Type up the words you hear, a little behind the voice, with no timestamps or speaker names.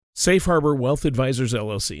Safe Harbor Wealth Advisors,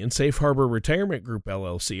 LLC and Safe Harbor Retirement Group,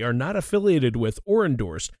 LLC are not affiliated with or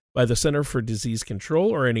endorsed by the Center for Disease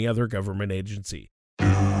Control or any other government agency.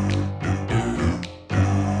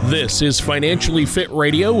 This is Financially Fit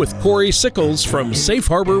Radio with Corey Sickles from Safe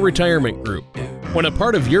Harbor Retirement Group. When a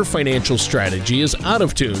part of your financial strategy is out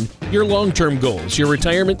of tune, your long-term goals, your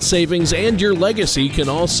retirement savings, and your legacy can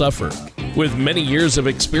all suffer. With many years of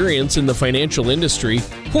experience in the financial industry,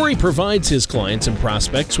 Corey provides his clients and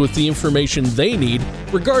prospects with the information they need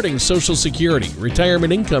regarding Social Security,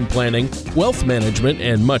 retirement income planning, wealth management,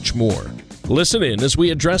 and much more. Listen in as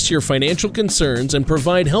we address your financial concerns and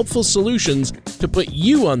provide helpful solutions to put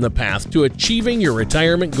you on the path to achieving your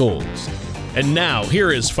retirement goals. And now,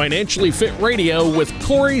 here is Financially Fit Radio with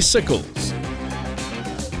Corey Sickles.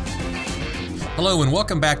 Hello and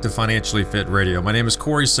welcome back to Financially Fit Radio. My name is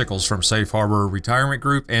Corey Sickles from Safe Harbor Retirement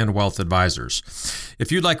Group and Wealth Advisors.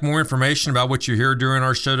 If you'd like more information about what you hear during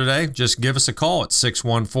our show today, just give us a call at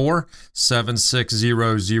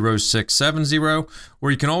 614-760-0670,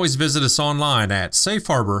 or you can always visit us online at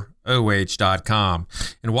safeharboroh.com.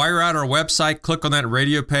 And while you're at our website, click on that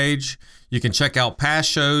radio page. You can check out past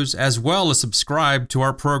shows as well as subscribe to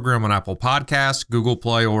our program on Apple Podcasts, Google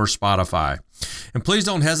Play, or Spotify. And please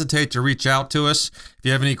don't hesitate to reach out to us if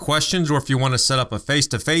you have any questions or if you want to set up a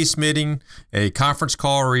face-to-face meeting, a conference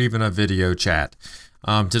call, or even a video chat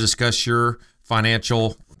to discuss your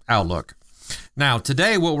financial outlook. Now,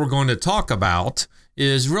 today what we're going to talk about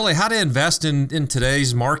is really how to invest in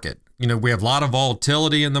today's market. You know, we have a lot of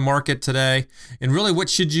volatility in the market today, and really what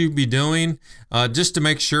should you be doing just to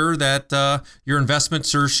make sure that your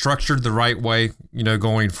investments are structured the right way, you know,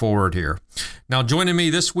 going forward here. Now, joining me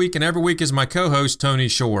this week and every week is my co-host, Tony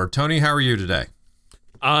Shore. Tony, how are you today?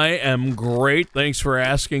 I am great. Thanks for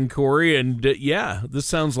asking, Corey. And yeah, this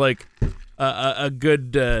sounds like a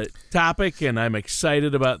good topic, and I'm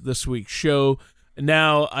excited about this week's show.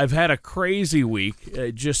 Now, I've had a crazy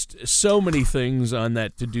week, just so many things on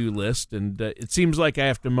that to-do list, and it seems like I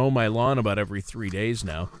have to mow my lawn about every 3 days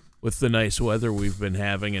now with the nice weather we've been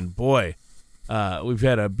having, and boy, we've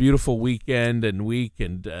had a beautiful weekend and week,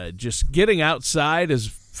 and just getting outside has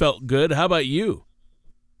felt good. How about you?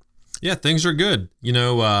 Yeah, things are good. You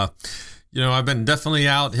know, I've been definitely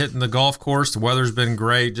out hitting the golf course. The weather's been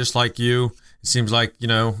great, just like you. It seems like, you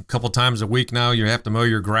know, a couple times a week now you have to mow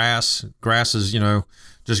your grass. Grass is, you know,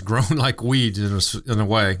 just grown like weeds in a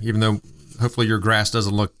way, even though hopefully your grass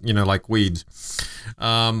doesn't look, you know, like weeds.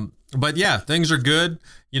 But yeah, things are good.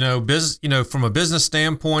 You know, from a business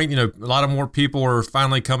standpoint, you know, a lot of more people are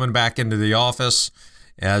finally coming back into the office,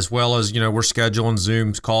 as well as, you know, we're scheduling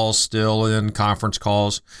Zoom calls still and conference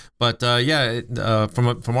calls. But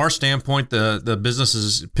from our standpoint, the business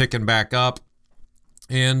is picking back up.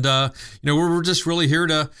 And, you know, we're just really here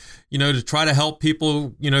to, you know, to try to help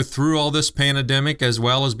people, you know, through all this pandemic, as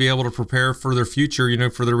well as be able to prepare for their future, you know,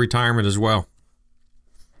 for their retirement as well.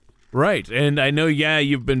 Right. And I know,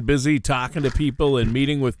 you've been busy talking to people and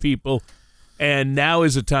meeting with people. And now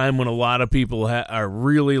is a time when a lot of people are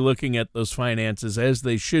really looking at those finances as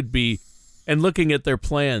they should be and looking at their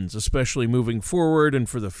plans, especially moving forward and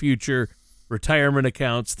for the future, retirement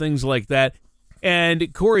accounts, things like that.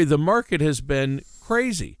 And Corey, the market has been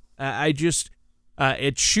crazy.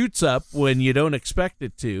 It shoots up when you don't expect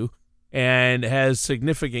it to and has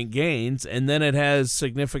significant gains, and then it has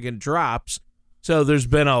significant drops. So there's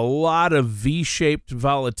been a lot of V-shaped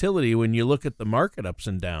volatility when you look at the market ups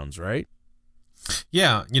and downs, right?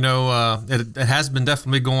 Yeah, you know, it has been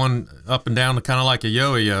definitely going up and down, kind of like a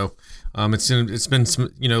yo-yo. It's been some,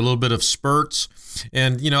 you know, a little bit of spurts.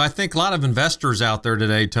 And, you know, I think a lot of investors out there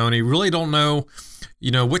today, Tony, really don't know,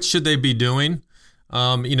 you know, what should they be doing,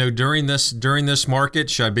 you know, during this market.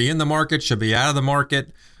 Should I be in the market? Should I be out of the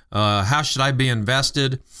market? How should I be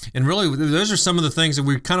invested? And really, those are some of the things that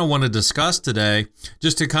we kind of want to discuss today,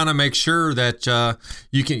 just to kind of make sure that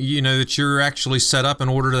you can, you know, that you're actually set up in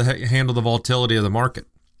order to handle the volatility of the market.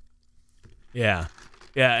 Yeah.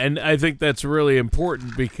 Yeah, and I think that's really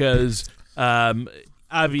important because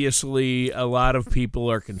obviously a lot of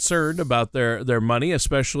people are concerned about their money,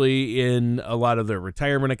 especially in a lot of their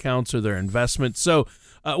retirement accounts or their investments. So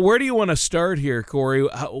where do you want to start here, Corey?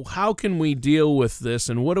 How can we deal with this,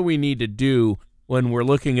 and what do we need to do when we're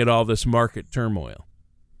looking at all this market turmoil?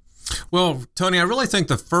 Well, Tony, I really think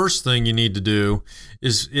the first thing you need to do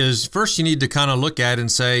is first you need to kind of look at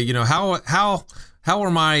and say, you know, how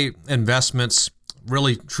are my investments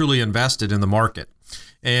really truly invested in the market?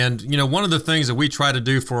 And, you know, one of the things that we try to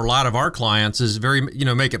do for a lot of our clients is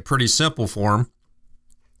make it pretty simple for them.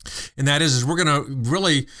 And that is we're going to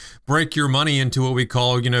really break your money into what we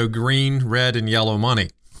call, you know, green, red, and yellow money.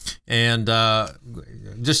 And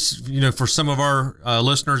just, for some of our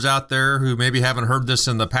listeners out there who maybe haven't heard this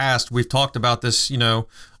in the past, we've talked about this,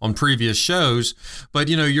 on previous shows. But,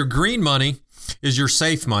 your green money is your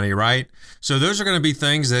safe money, right? So those are going to be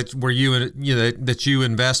things that that you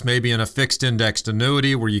invest maybe in a fixed indexed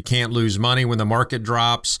annuity where you can't lose money when the market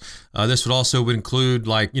drops. This would also include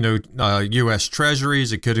U.S.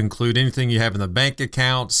 Treasuries. It could include anything you have in the bank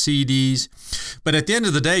account, CDs. But at the end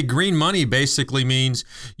of the day, green money basically means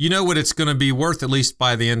you know what it's going to be worth at least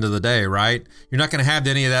by the end of the day, right? You're not going to have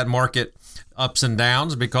any of that market ups and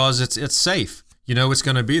downs because it's safe. You know it's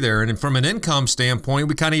going to be there. And from an income standpoint,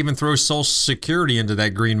 we kind of even throw Social Security into that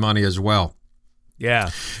green money as well. Yeah.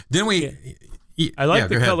 Then I like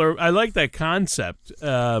the color. I like that concept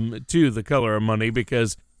too, the color of money,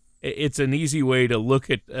 because it's an easy way to look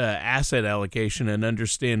at asset allocation and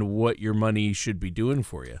understand what your money should be doing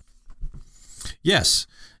for you. Yes.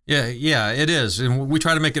 Yeah, it is. And we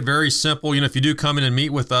try to make it very simple. If you do come in and meet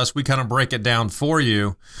with us, we kind of break it down for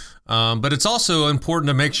you. But it's also important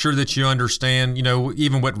to make sure that you understand,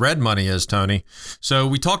 even what red money is, Tony. So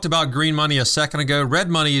we talked about green money a second ago. Red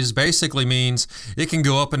money basically means it can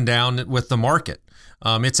go up and down with the market.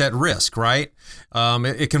 It's at risk, right?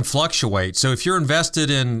 It can fluctuate. So if you're invested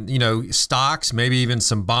in, stocks, maybe even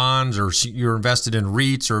some bonds, or you're invested in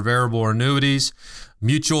REITs or variable annuities,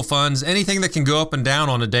 mutual funds, anything that can go up and down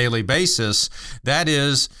on a daily basis, that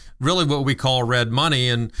is really what we call red money.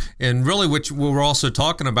 And really what we're also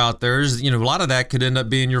talking about there is, a lot of that could end up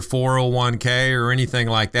being your 401k or anything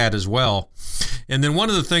like that as well. And then one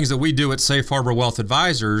of the things that we do at Safe Harbor Wealth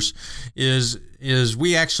Advisors is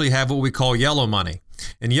we actually have what we call yellow money.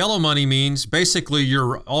 And yellow money means basically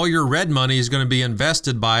all your red money is going to be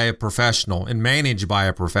invested by a professional and managed by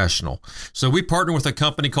a professional. So we partner with a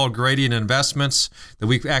company called Gradient Investments that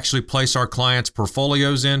we actually place our clients'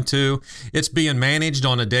 portfolios into. It's being managed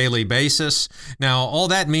on a daily basis. Now, all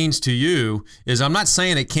that means to you is I'm not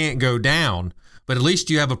saying it can't go down, but at least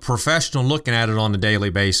you have a professional looking at it on a daily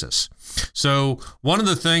basis. So one of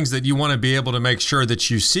the things that you want to be able to make sure that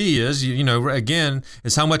you see is, again,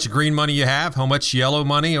 is how much green money you have, how much yellow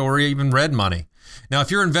money, or even red money. Now,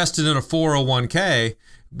 if you're invested in a 401k,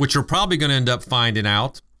 what you're probably going to end up finding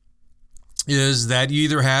out is that you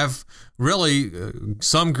either have really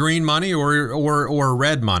some green money or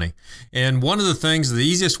red money. And one of the things, the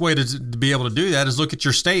easiest way to be able to do that is look at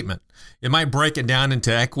your statement. It might break it down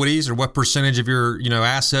into equities, or what percentage of your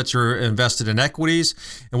assets are invested in equities,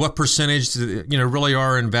 and what percentage really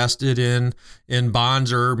are invested in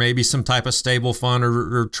bonds or maybe some type of stable fund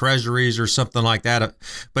or treasuries or something like that.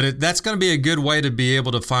 But that's going to be a good way to be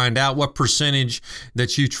able to find out what percentage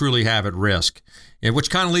that you truly have at risk. And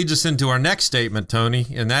which kind of leads us into our next statement, Tony,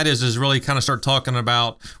 and that is really kind of start talking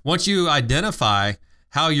about once you identify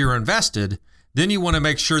how you're invested, then you want to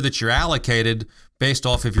make sure that you're allocated based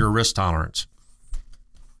off of your risk tolerance.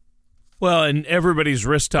 Well, and everybody's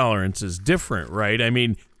risk tolerance is different, right? I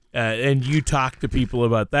mean, and you talk to people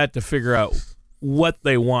about that to figure out what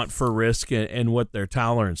they want for risk and what their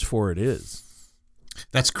tolerance for it is.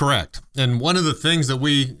 That's correct. And one of the things that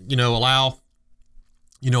we, allow,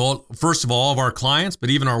 first of all of our clients,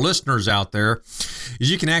 but even our listeners out there,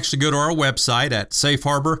 is you can actually go to our website at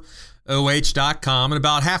safeharboroh.com, and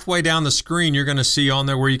about halfway down the screen, you're going to see on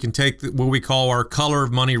there where you can take what we call our color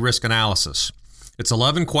of money risk analysis. It's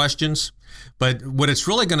 11 questions, but what it's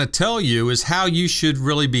really going to tell you is how you should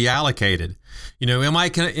really be allocated. Am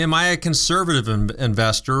I a conservative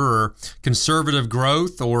investor or conservative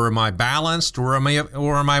growth, or am I balanced, or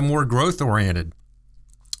am I more growth oriented?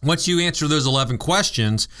 Once you answer those 11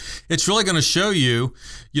 questions, it's really going to show you,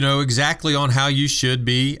 exactly on how you should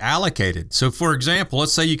be allocated. So for example,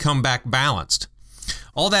 let's say you come back balanced.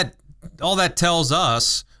 All that tells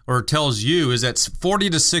us, or tells you, is that 40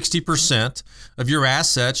 to 60% of your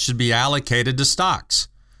assets should be allocated to stocks.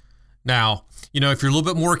 Now, if you're a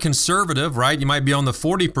little bit more conservative, right, you might be on the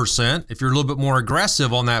 40%. If you're a little bit more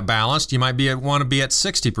aggressive on that balanced, you might want to be at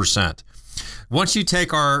 60%. Once you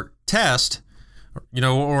take our test,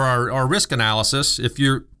 or our risk analysis, a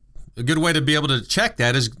good way to be able to check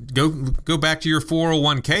that is go back to your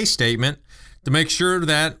 401k statement to make sure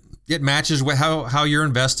that it matches with how you're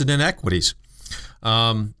invested in equities.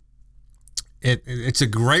 It's a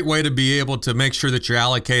great way to be able to make sure that you're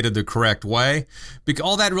allocated the correct way. Because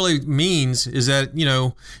all that really means is that,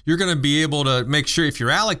 you're going to be able to make sure if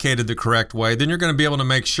you're allocated the correct way, then you're going to be able to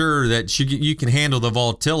make sure that you can handle the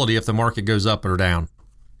volatility if the market goes up or down.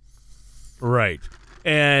 Right.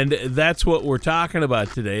 And that's what we're talking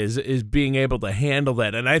about today is being able to handle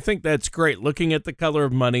that. And I think that's great. Looking at the color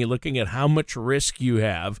of money, looking at how much risk you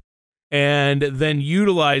have, and then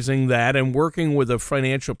utilizing that and working with a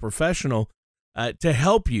financial professional to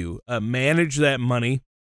help you manage that money.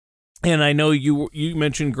 And I know you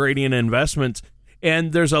mentioned Gradient Investments,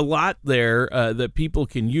 and there's a lot there that people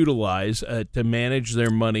can utilize to manage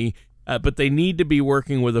their money, but they need to be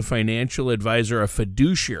working with a financial advisor, a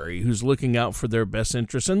fiduciary who's looking out for their best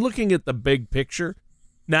interests and looking at the big picture,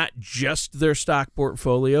 not just their stock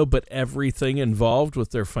portfolio, but everything involved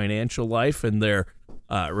with their financial life and their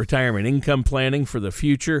retirement income planning for the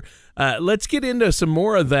future. Let's get into some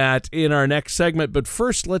more of that in our next segment, but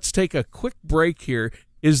first let's take a quick break here.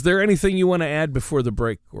 Is there anything you want to add before the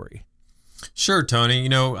break, Corey? Sure,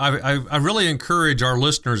 Tony. I really encourage our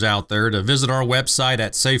listeners out there to visit our website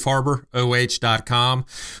at safeharboroh.com,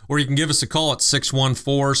 or you can give us a call at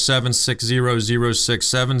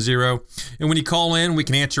 614-760-0670. And when you call in, we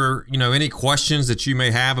can answer, any questions that you may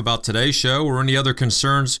have about today's show or any other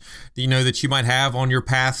concerns, that you might have on your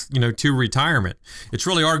path, to retirement. It's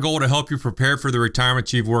really our goal to help you prepare for the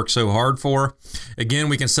retirement you've worked so hard for. Again,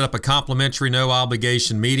 we can set up a complimentary, no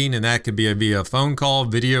obligation meeting, and that could be via phone call,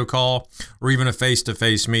 video call, or even a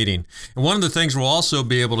face-to-face meeting. And one of the things we'll also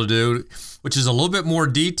be able to do, which is a little bit more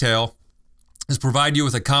detail, is provide you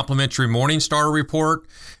with a complimentary Morningstar report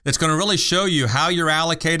that's going to really show you how you're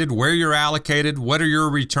allocated, where you're allocated, what are your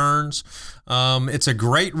returns. It's a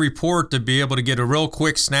great report to be able to get a real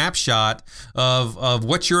quick snapshot of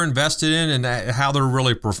what you're invested in and how they're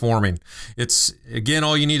really performing. It's, again,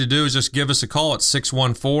 all you need to do is just give us a call at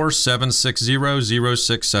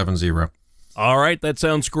 614-760-0670. All right, that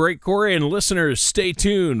sounds great, Corey. And listeners, stay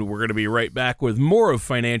tuned. We're going to be right back with more of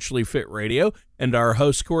Financially Fit Radio and our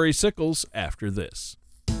host, Corey Sickles, after this.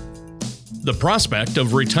 The prospect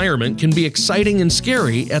of retirement can be exciting and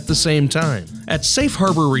scary at the same time. At Safe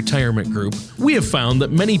Harbor Retirement Group, we have found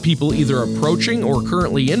that many people either approaching or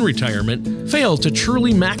currently in retirement fail to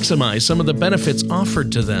truly maximize some of the benefits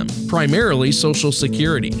offered to them, primarily Social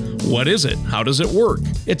Security. What is it? How does it work?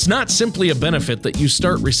 It's not simply a benefit that you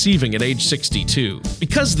start receiving at age 62.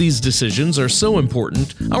 Because these decisions are so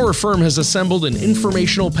important, our firm has assembled an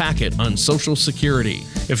informational packet on Social Security.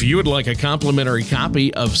 If you would like a complimentary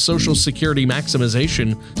copy of Social Security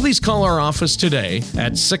Maximization, please call our office today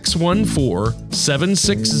at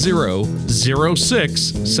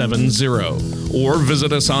 614-760-0670 or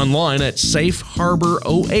visit us online at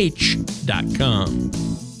safeharboroh.com.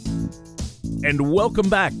 And welcome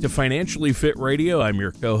back to Financially Fit Radio. I'm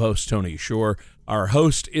your co-host, Tony Shore. Our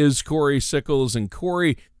host is Corey Sickles. And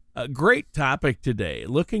Corey, a great topic today,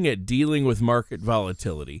 looking at dealing with market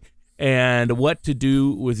volatility and what to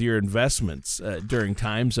do with your investments during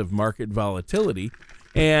times of market volatility,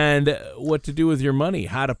 and what to do with your money,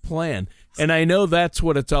 how to plan. And I know that's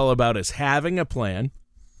what it's all about, is having a plan,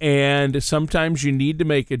 and sometimes you need to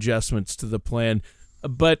make adjustments to the plan,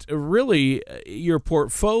 but really your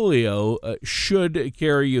portfolio should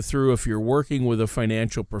carry you through if you're working with a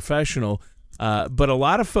financial professional. But a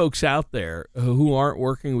lot of folks out there who aren't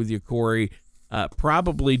working with you, Corey,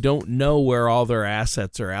 probably don't know where all their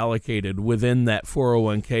assets are allocated within that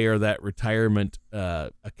 401k or that retirement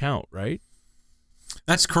account, right?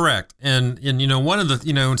 That's correct. And one of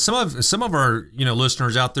the, some of our,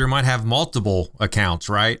 listeners out there might have multiple accounts,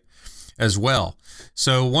 right, as well.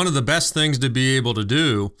 So one of the best things to be able to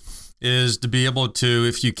do is to be able to,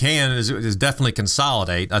 if you can, is definitely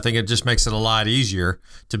consolidate. I think it just makes it a lot easier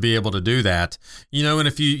to be able to do that. And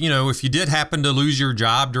if you did happen to lose your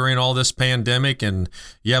job during all this pandemic and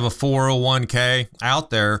you have a 401k out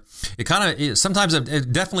there, sometimes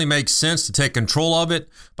it definitely makes sense to take control of it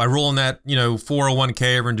by rolling that,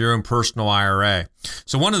 401k over into your own personal IRA.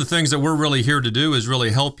 So one of the things that we're really here to do is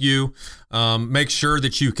really help you make sure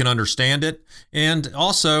that you can understand it. And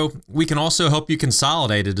also, we can also help you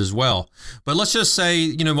consolidate it as well. But let's just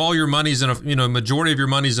say, all your money's in a, majority of your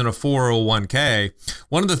money's in a 401k.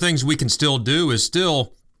 One of the things we can still do is one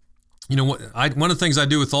of the things I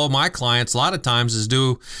do with all my clients a lot of times is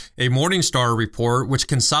do a Morningstar report, which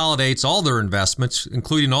consolidates all their investments,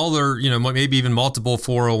 including all their, maybe even multiple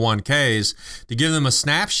 401ks, to give them a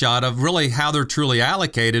snapshot of really how they're truly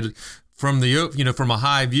allocated from from a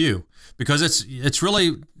high view, because it's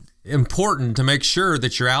really important to make sure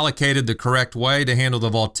that you're allocated the correct way to handle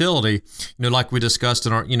the volatility, like we discussed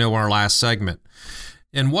in our, our last segment.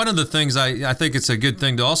 And one of the things I think it's a good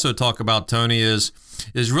thing to also talk about, Tony, is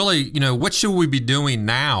really, what should we be doing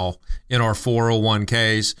now in our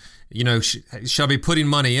 401ks? Should I be putting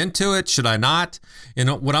money into it? Should I not?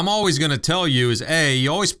 And what I'm always going to tell you is,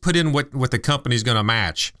 you always put in what the company's going to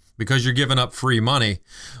match, because you're giving up free money.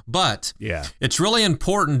 But it's really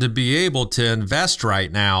important to be able to invest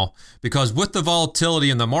right now, because with the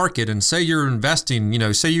volatility in the market, and say you're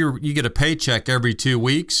investing, say you get a paycheck every 2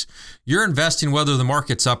 weeks, you're investing whether the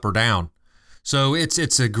market's up or down. So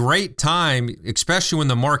it's a great time, especially when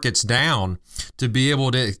the market's down, to be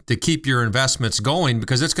able to keep your investments going,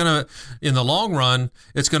 because it's going to, in the long run,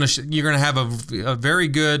 you're going to have a very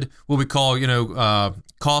good, what we call,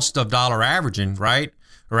 cost of dollar averaging, right?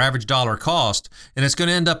 Or average dollar cost. And it's going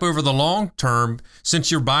to end up over the long term,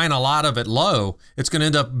 since you're buying a lot of it low, it's going to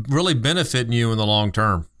end up really benefiting you in the long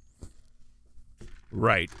term.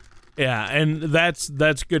 Right. Yeah. And that's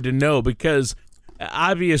good to know, because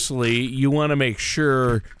obviously you want to make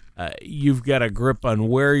sure you've got a grip on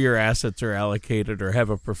where your assets are allocated, or have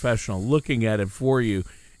a professional looking at it for you.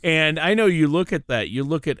 And I know you look at that. You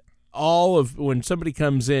look at all of, when somebody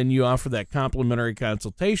comes in, you offer that complimentary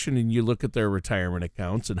consultation, and you look at their retirement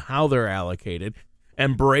accounts and how they're allocated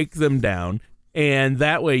and break them down. And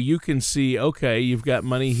that way you can see, okay, you've got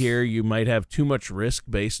money here. You might have too much risk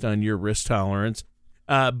based on your risk tolerance.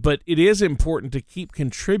 But it is important to keep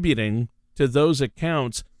contributing to those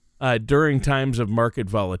accounts during times of market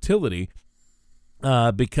volatility,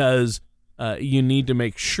 because you need to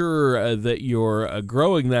make sure that you're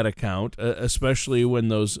growing that account, especially when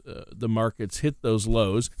the markets hit those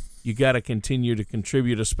lows. You got to continue to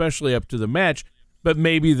contribute, especially up to the match. But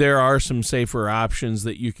maybe there are some safer options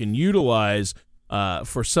that you can utilize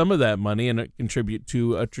for some of that money and contribute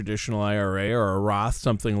to a traditional IRA or a Roth,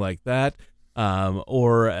 something like that,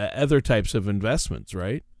 or other types of investments,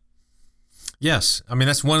 right? Yes, I mean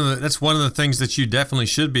that's one of the things that you definitely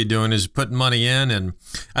should be doing, is putting money in, and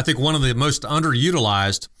I think one of the most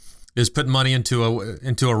underutilized is putting money into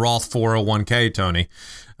a Roth 401k, Tony,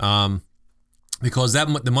 because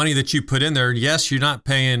the money that you put in there, yes, you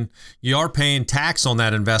are paying tax on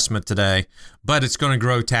that investment today, but it's going to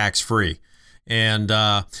grow tax free. And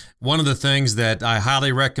one of the things that I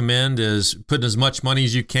highly recommend is putting as much money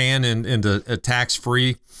as you can into tax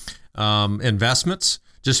free investments.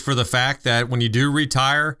 Just for the fact that when you do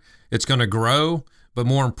retire, it's going to grow. But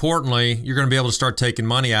more importantly, you're going to be able to start taking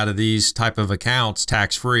money out of these type of accounts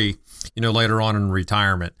tax-free, later on in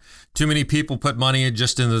retirement. Too many people put money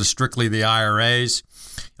just into strictly the IRAs.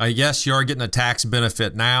 Yes, you are getting a tax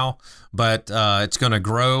benefit now, but it's going to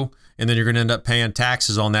grow. And then you're going to end up paying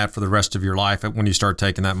taxes on that for the rest of your life when you start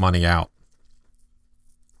taking that money out.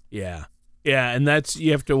 Yeah. Yeah, and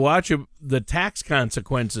you have to watch the tax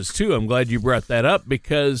consequences too. I'm glad you brought that up,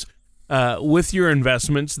 because with your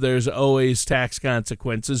investments, there's always tax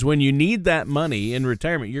consequences. When you need that money in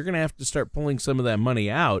retirement, you're going to have to start pulling some of that money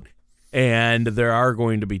out, and there are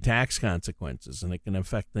going to be tax consequences, and it can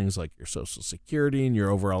affect things like your Social Security and your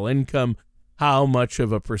overall income, how much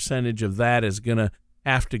of a percentage of that is going to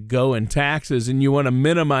have to go in taxes, and you want to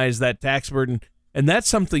minimize that tax burden. And that's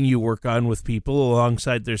something you work on with people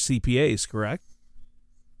alongside their CPAs, correct?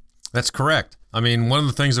 That's correct. I mean, one of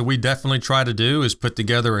the things that we definitely try to do is put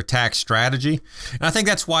together a tax strategy. And I think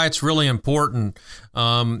that's why it's really important.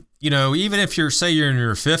 Even if you're in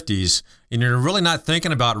your 50s and you're really not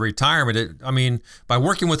thinking about retirement, by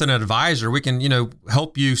working with an advisor, we can,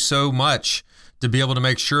 help you so much to be able to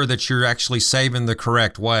make sure that you're actually saving the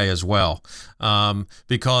correct way as well.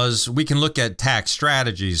 Because we can look at tax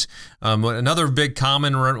strategies. Another big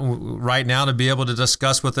common right now to be able to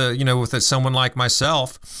discuss with someone like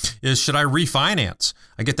myself is, should I refinance?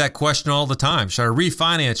 I get that question all the time. Should I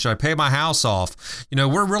refinance? Should I pay my house off?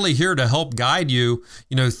 We're really here to help guide you,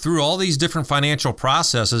 through all these different financial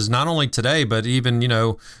processes, not only today, but even,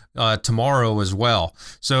 tomorrow as well.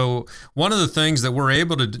 So one of the things that we're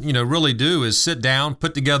able to, really do is sit down,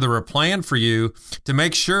 put together a plan for you to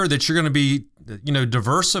make sure that you're going to be,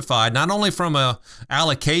 diversified, not only from a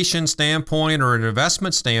allocation standpoint or an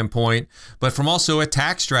investment standpoint, but from also a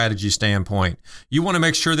tax strategy standpoint. You want to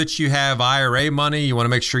make sure that you have IRA money. You want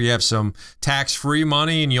to make sure you have some tax-free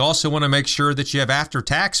money, and you also want to make sure that you have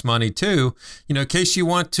after-tax money too, in case you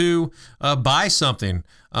want to buy something.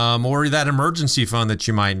 Or that emergency fund that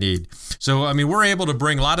you might need. So, we're able to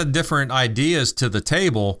bring a lot of different ideas to the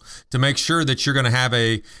table to make sure that you're going to have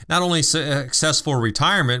a not only successful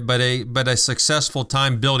retirement, but a successful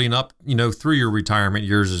time building up, through your retirement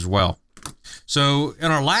years as well. So,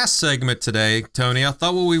 in our last segment today, Tony, I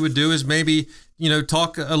thought what we would do is maybe,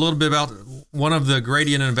 talk a little bit about one of the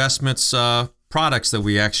Gradient Investments products that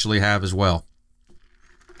we actually have as well.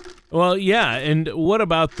 Well, yeah, and what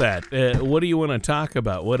about that? What do you want to talk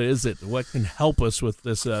about? What is it? What can help us with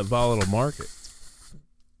this volatile market?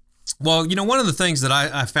 Well, one of the things that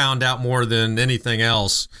I found out more than anything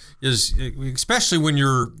else is, especially when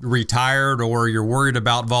you're retired or you're worried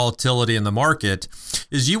about volatility in the market,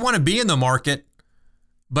 is you want to be in the market,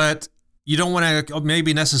 but you don't want to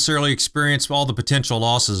maybe necessarily experience all the potential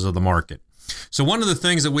losses of the market. So one of the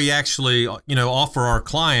things that we actually, offer our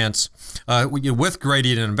clients with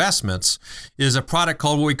Gradient Investments is a product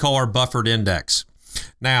called what we call our Buffered Index.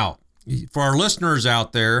 Now, for our listeners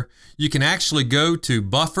out there, you can actually go to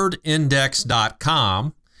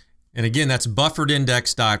bufferedindex.com. And again, that's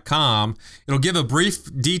bufferedindex.com. It'll give a brief,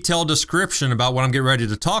 detailed description about what I'm getting ready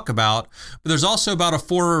to talk about. But there's also about a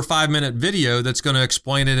 4 or 5 minute video that's going to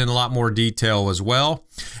explain it in a lot more detail as well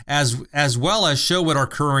as show what our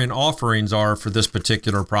current offerings are for this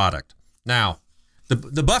particular product. Now,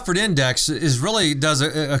 the Buffered Index does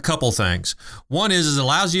a couple things. One is it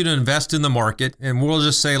allows you to invest in the market, and we'll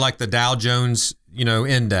just say like the Dow Jones,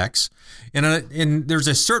 index. And there's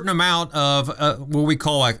a certain amount of what we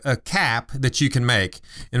call a cap that you can make.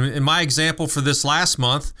 In my example for this last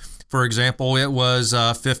month, for example, it was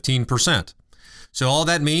 15%. So all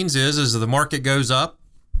that means is if the market goes up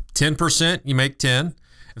 10%, you make 10.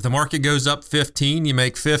 If the market goes up 15, you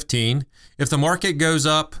make 15. If the market goes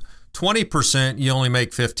up 20%, you only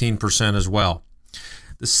make 15% as well.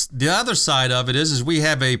 The other side of it is we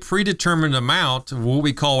have a predetermined amount of what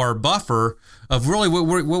we call our buffer of really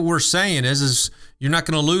what we're saying is you're not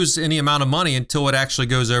going to lose any amount of money until it actually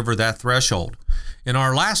goes over that threshold. In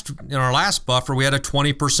our last buffer, we had a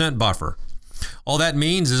 20% buffer. All that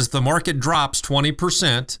means is if the market drops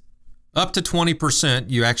 20%, up to 20%,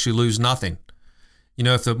 you actually lose nothing.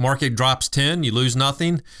 If the market drops 10, you lose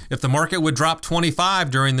nothing. If the market would drop 25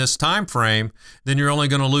 during this time frame, then you're only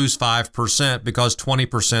going to lose 5% because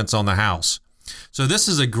 20% is on the house. So this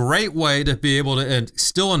is a great way to be able to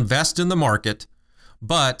still invest in the market,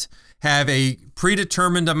 but have a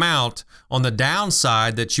predetermined amount on the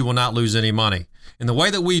downside that you will not lose any money. And the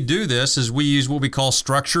way that we do this is we use what we call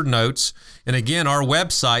structured notes. And again, our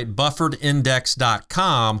website,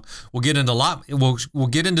 bufferedindex.com, will get into we'll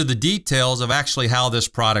get into the details of actually how this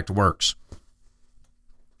product works.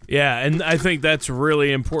 Yeah, and I think that's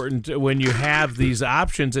really important when you have these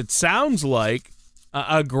options. It sounds like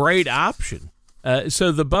a great option.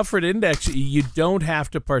 So the Buffered Index, you don't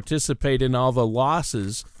have to participate in all the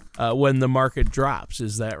losses when the market drops.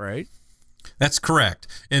 Is that right? That's correct.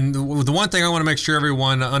 And the one thing I want to make sure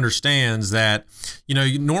everyone understands that,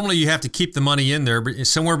 normally you have to keep the money in there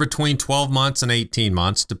somewhere between 12 months and 18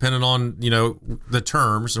 months, depending on, the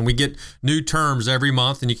terms. And we get new terms every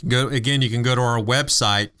month. And you can go to our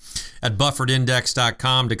website at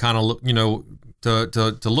bufferedindex.com to kind of,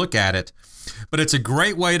 to look at it. But it's a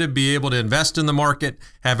great way to be able to invest in the market,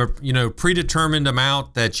 have a, predetermined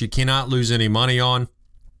amount that you cannot lose any money on.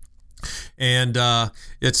 And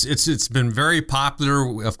it's been very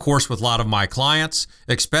popular, of course, with a lot of my clients,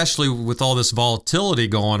 especially with all this volatility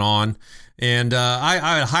going on. And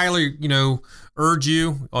I highly, urge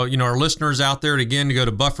you, our listeners out there, to go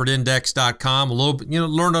to bufferedindex.com,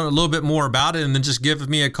 learn a little bit more about it, and then just give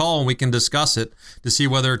me a call and we can discuss it to see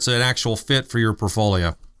whether it's an actual fit for your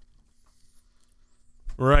portfolio.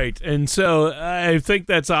 Right. And so I think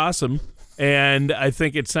that's awesome. And I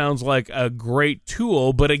think it sounds like a great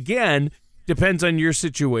tool, but again, depends on your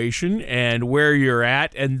situation and where you're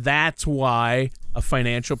at, and that's why a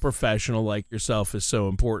financial professional like yourself is so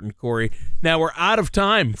important, Corey. Now, we're out of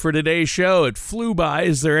time for today's show. It flew by.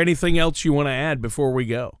 Is there anything else you want to add before we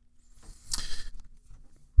go?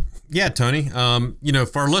 Yeah, Tony. For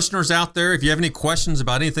our listeners out there, if you have any questions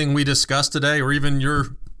about anything we discussed today or even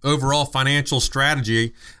your overall financial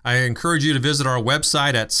strategy, I encourage you to visit our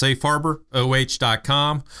website at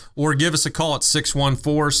safeharboroh.com or give us a call at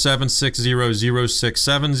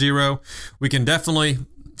 614-760-0670. We can definitely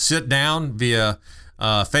sit down via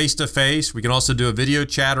face-to-face. We can also do a video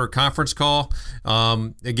chat or a conference call.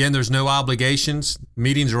 Again, there's no obligations.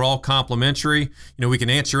 Meetings are all complimentary. We can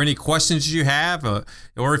answer any questions you have,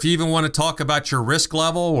 or if you even want to talk about your risk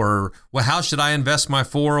level, or how should I invest my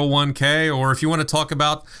 401k, or if you want to talk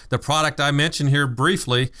about the product I mentioned here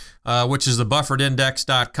briefly, which is the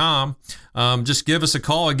bufferedindex.com, just give us a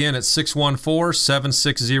call again at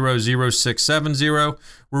 614-760-0670.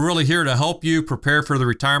 We're really here to help you prepare for the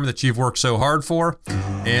retirement that you've worked so hard for,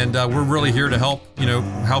 and we're really here to help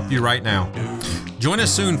you right now. Join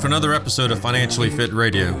us soon for another episode of Financially Fit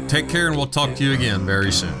Radio. Take care, and we'll talk to you again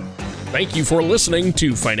very soon. Thank you for listening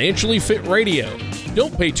to Financially Fit Radio.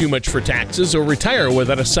 Don't pay too much for taxes or retire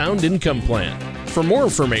without a sound income plan. For more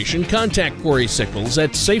information, contact Corey Sickles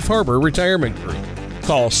at Safe Harbor Retirement Group.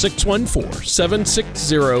 Call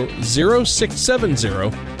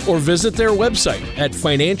 614-760-0670 or visit their website at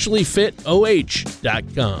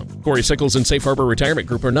financiallyfitoh.com. Corey Sickles and Safe Harbor Retirement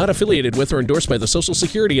Group are not affiliated with or endorsed by the Social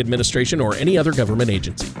Security Administration or any other government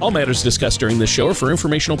agency. All matters discussed during this show are for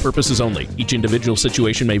informational purposes only. Each individual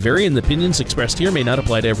situation may vary, and the opinions expressed here may not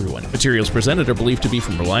apply to everyone. Materials presented are believed to be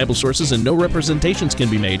from reliable sources, and no representations can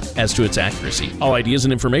be made as to its accuracy. All ideas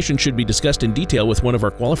and information should be discussed in detail with one of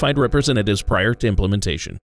our qualified representatives prior to implementation.